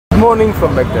morning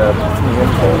from Baghdad. It's me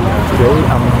and today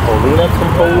I'm Paulina from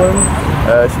Poland.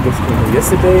 She just came here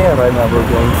yesterday and right now we're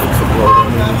going to explore the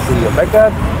amazing city of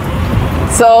Baghdad.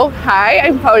 So, hi,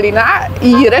 I'm Paulina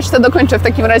i resztę dokończę w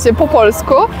takim razie po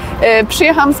polsku.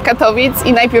 Przyjechałam z Katowic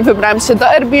i najpierw wybrałam się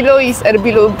do Erbilu i z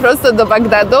Erbilu prosto do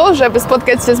Bagdadu, żeby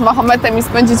spotkać się z Mahometem i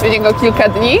spędzić w niego kilka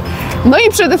dni. No i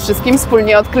przede wszystkim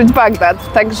wspólnie odkryć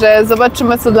Bagdad. Także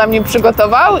zobaczymy, co dla mnie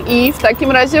przygotował i w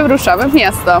takim razie ruszamy w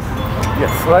miasto. Yes,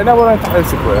 right now we're in Tahrir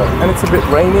Square and it's a bit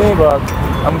rainy, but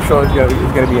I'm sure it's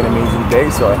gonna be an amazing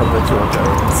day, so I hope that you'll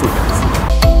enjoy it. See you guys.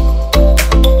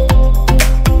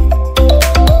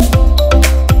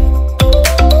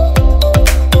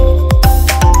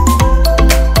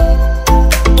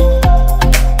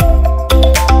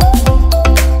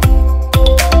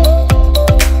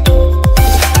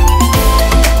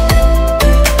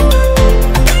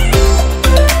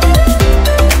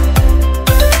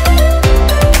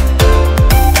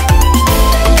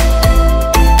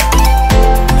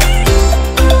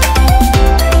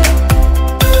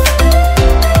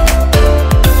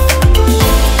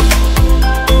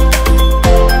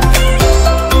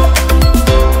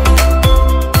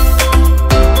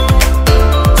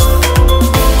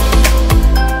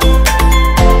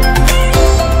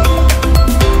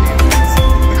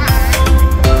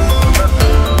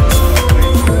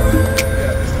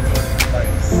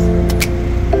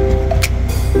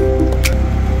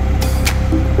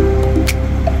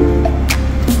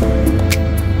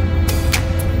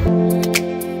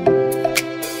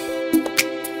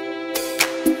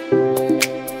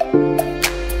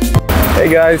 Hey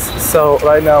guys, so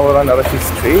right now we're on Arashi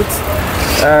Street,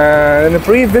 and in the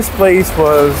brief this place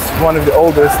was one of the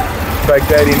oldest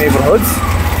Baghdadi neighborhoods,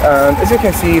 and as you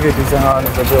can see the design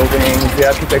of the buildings, the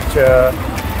architecture,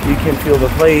 you can feel the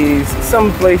place.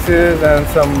 Some places and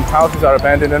some houses are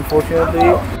abandoned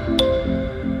unfortunately.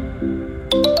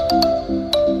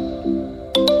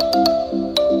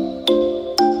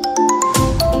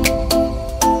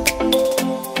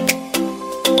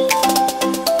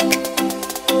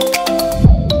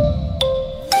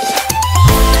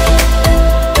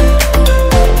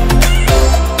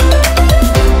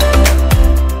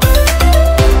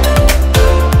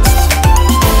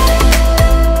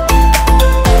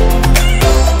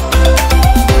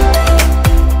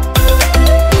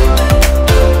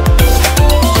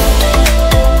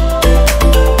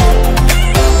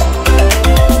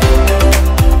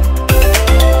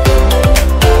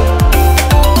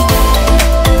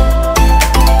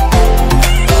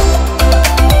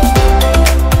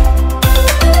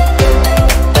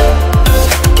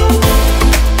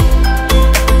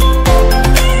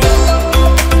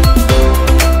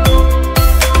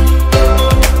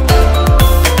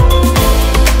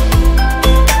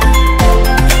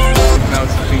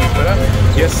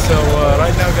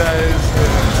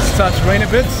 It starts to rain a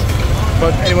bit,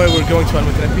 but anyway we're going to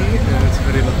Al-Mutrabi. It's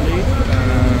very lovely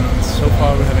and so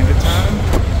far we're having a good time.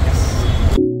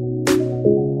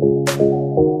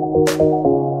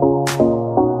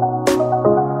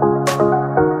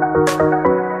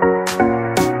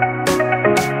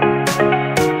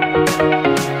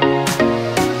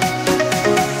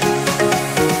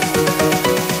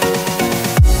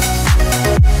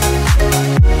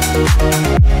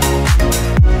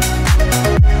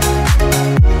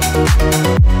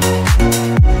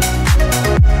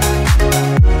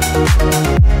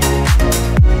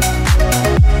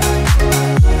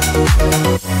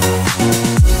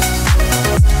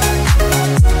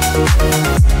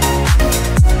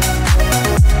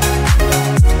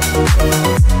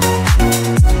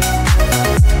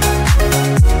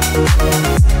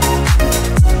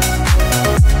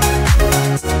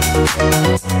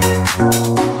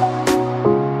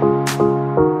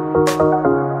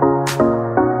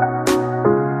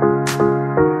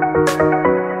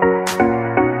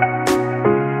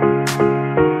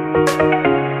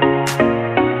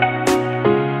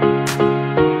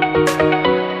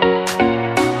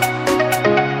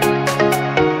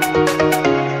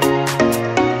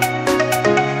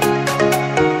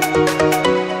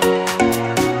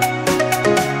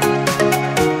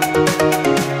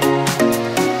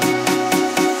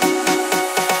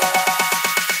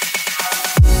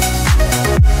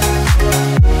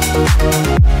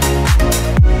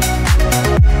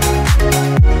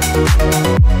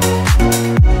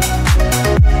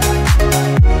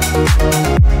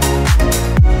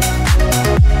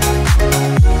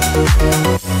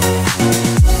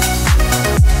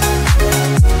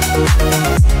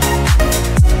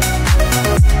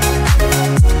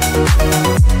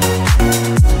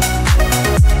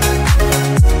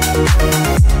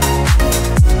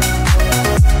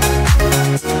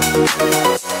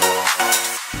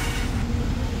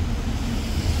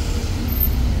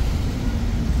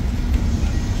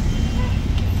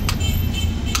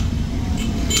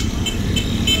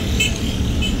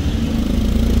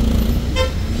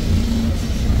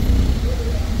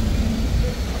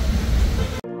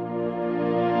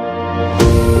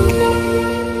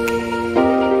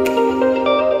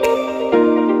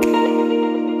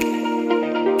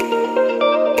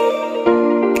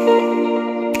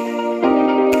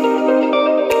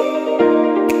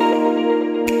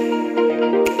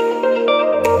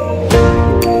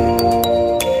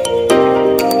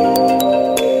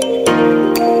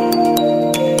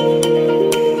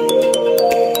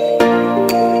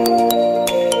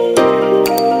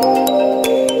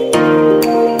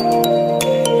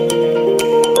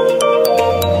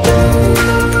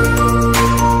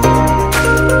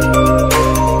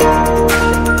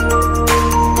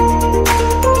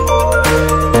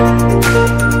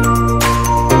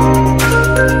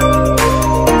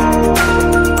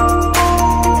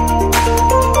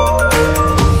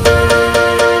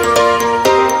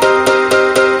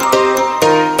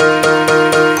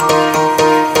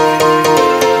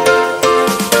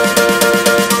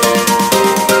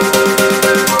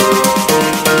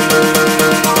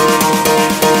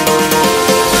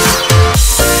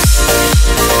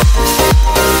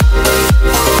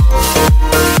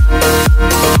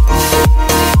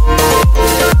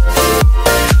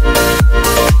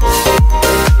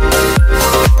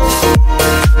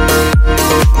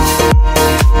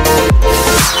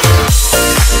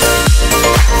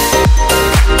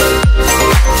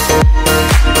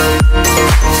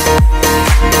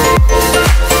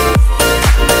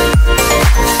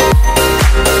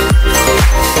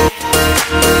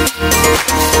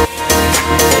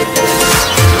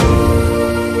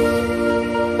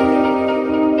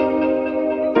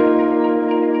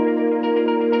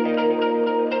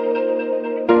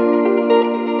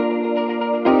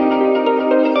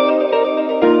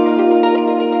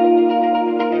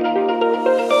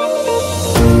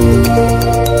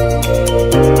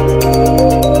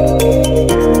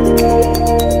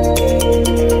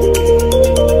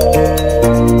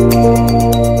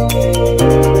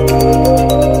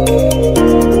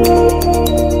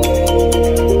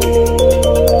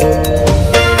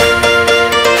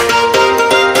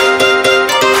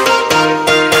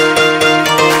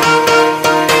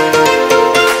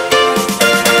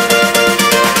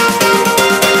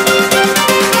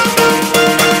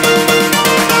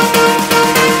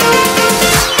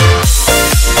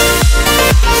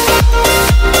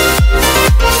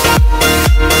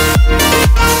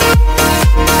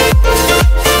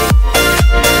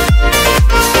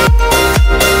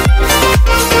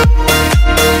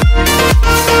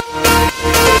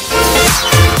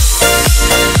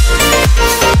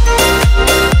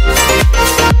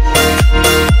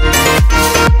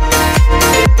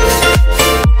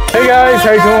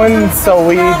 So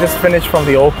we just finished from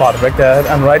the old part of Baghdad,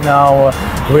 and right now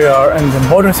we are in the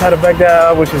modern side of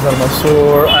Baghdad, which is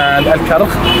Al-Mansur and Al-Karkh.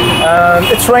 And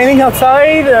it's raining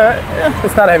outside.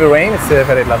 It's not heavy rain, it's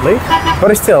very lovely.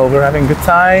 But still, we're having a good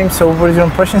time. So what is your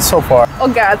impression so far?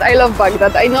 Oh God, I love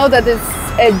Baghdad. I know that it's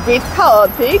a bit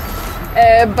chaotic,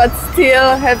 but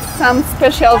still has some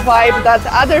special vibe that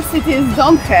other cities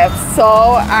don't have. So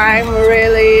I'm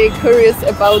really curious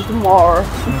about more.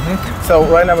 So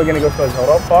right now we're going to go to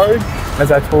Al-Zawra Park.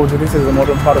 As I told you, this is the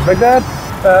modern part of Baghdad.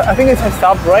 I think it has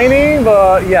stopped raining,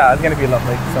 but yeah, it's going to be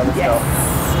lovely. So let's go.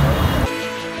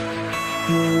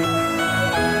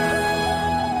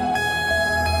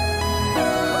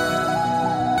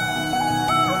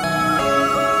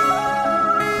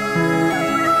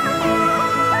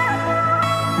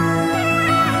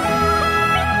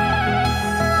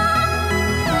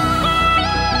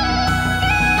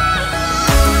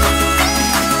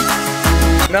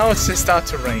 Now it's just start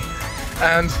to rain,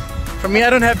 and for me, I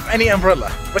don't have any umbrella,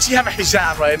 but you have a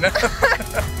hijab right now.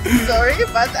 Sorry,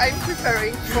 but I'm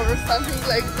preparing for something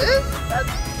like this, but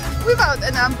without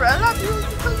an umbrella,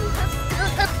 because we still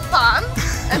have fun,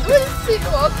 and we'll see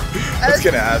what's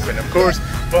gonna happen, of course.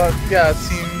 But yeah,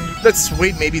 let's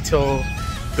wait maybe till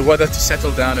the weather to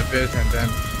settle down a bit, and then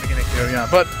we're gonna carry on.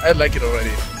 But I like it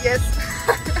already. Yes.